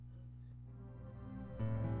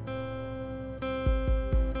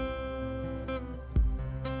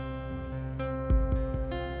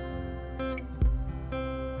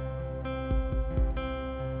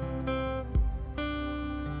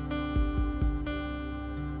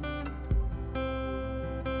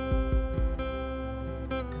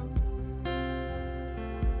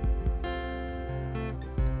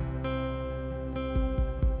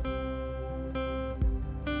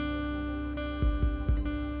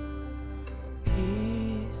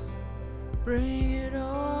Bring it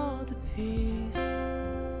all to peace.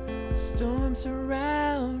 The storm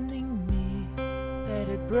surrounding me, let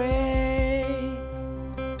it break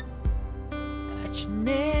at your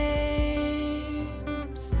name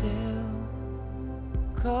still.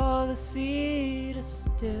 Call the sea to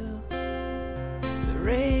still, the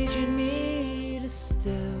rage in me to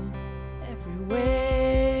still every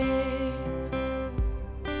wave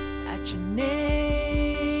at your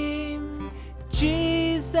name.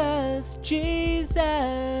 Jesus, Jesus,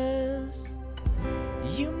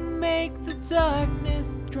 you make the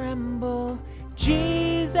darkness tremble.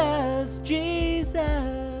 Jesus, Jesus,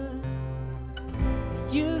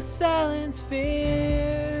 you silence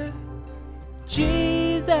fear.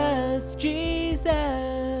 Jesus,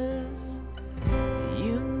 Jesus,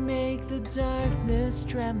 you make the darkness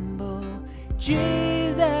tremble.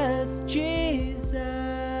 Jesus, Jesus,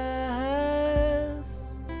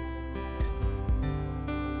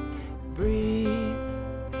 breathe,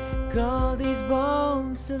 call these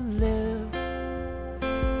bones to live,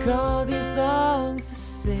 call these lungs to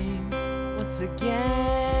sing once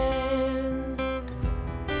again.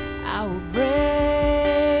 I will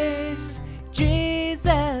praise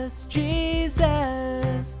Jesus,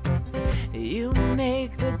 Jesus, you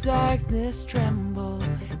make the darkness tremble.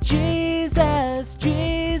 Jesus,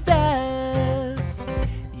 Jesus,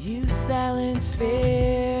 you silence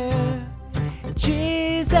fear.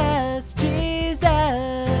 Jesus, Jesus,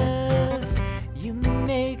 you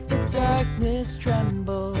make the darkness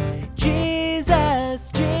tremble. Jesus,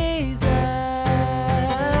 Jesus,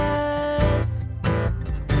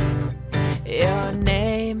 your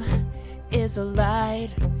name is a light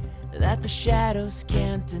that the shadows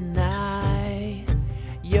can't deny.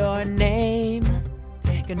 Your name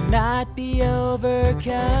cannot be overcome.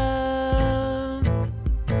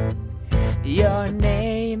 Your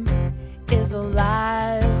name is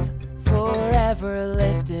alive, forever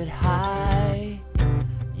lifted high.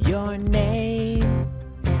 Your name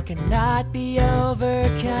cannot be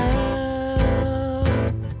overcome.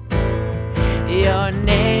 Your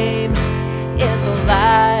name is a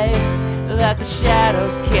light that the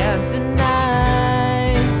shadows can't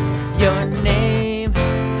deny. Your name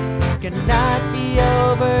cannot be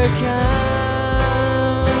overcome.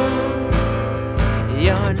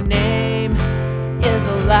 Your name is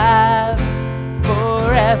alive,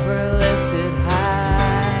 forever lifted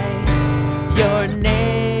high. Your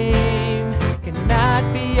name cannot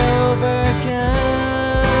be overcome.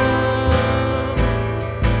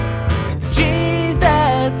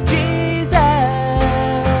 Jesus, Jesus,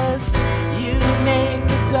 you make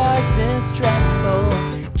the darkness tremble.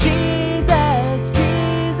 Jesus,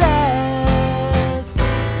 Jesus,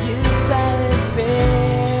 you silence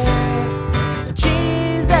fear.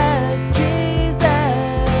 Jesus,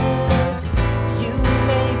 Jesus, you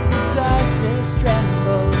make the darkness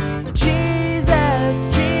tremble. Jesus,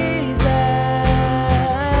 Jesus,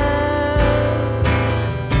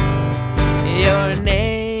 your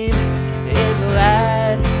name is a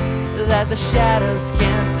light that the shadows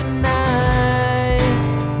can't deny.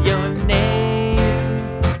 Your name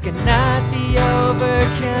cannot be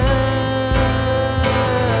overcome.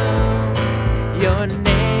 Your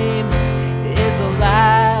name is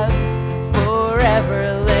alive,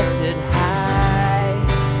 forever lifted high.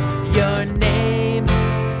 Your name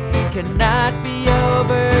cannot be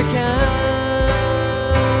overcome.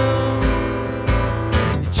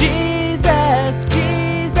 Jesus,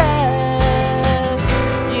 Jesus,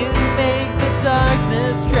 you make the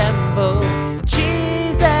darkness tremble.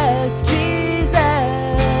 Jesus,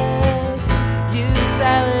 Jesus, you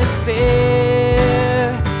silence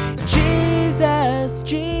fear. Jesus,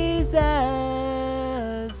 Jesus,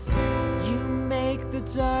 you make the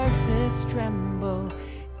darkness tremble.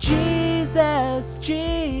 Jesus,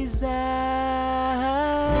 Jesus.